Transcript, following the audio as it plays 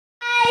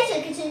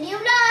welcome to a new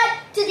vlog.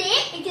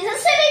 Today it is a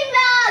swimming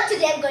vlog.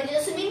 Today I'm going to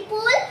the swimming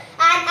pool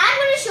and I'm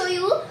going to show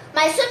you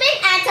my swimming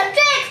and some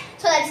tricks.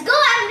 So let's go.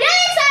 I'm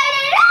really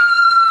excited.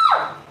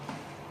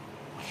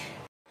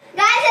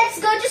 Guys, let's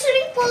go to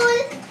swimming pool.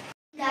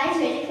 Guys,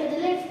 waiting for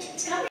the lift.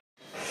 It's coming.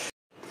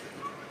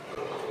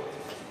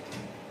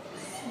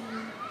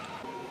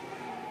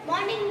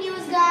 Morning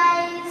news,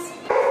 guys.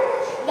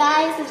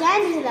 Guys, the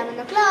time is 11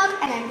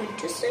 o'clock and I'm going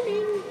to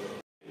swimming.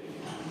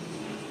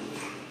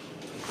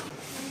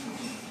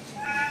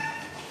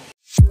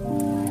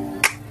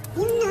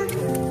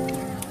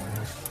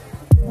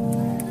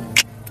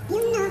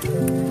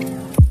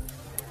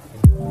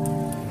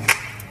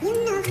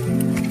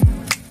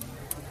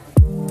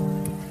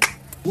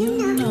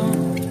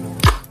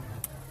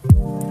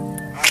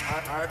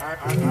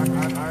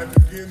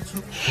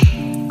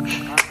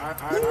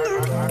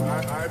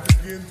 I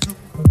begin to.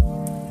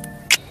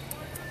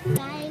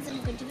 Guys,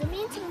 I'm going to the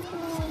main swimming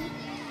pool.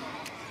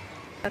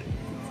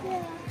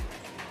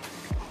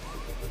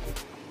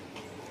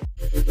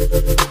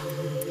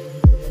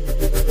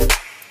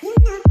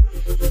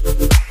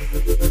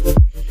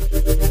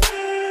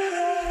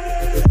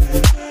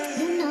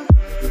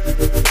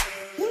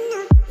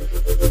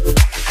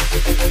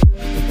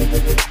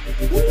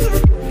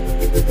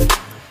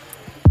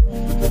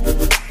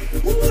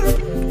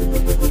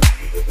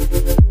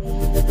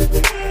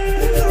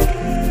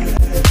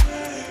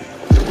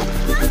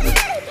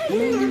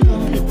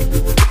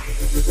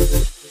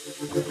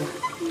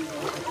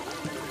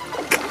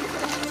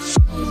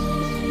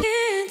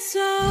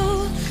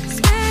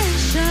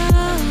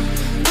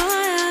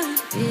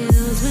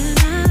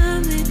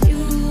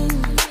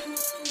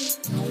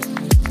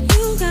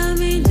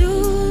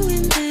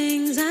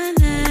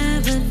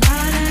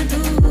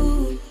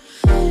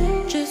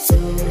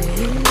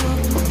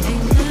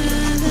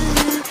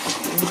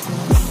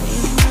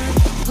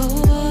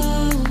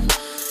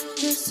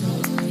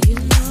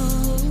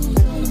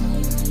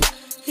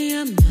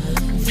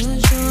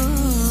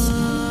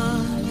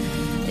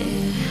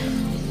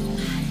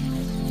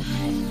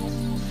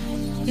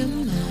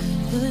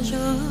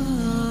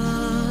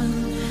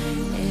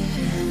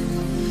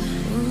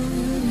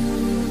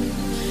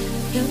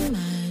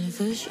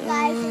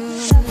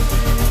 Guys,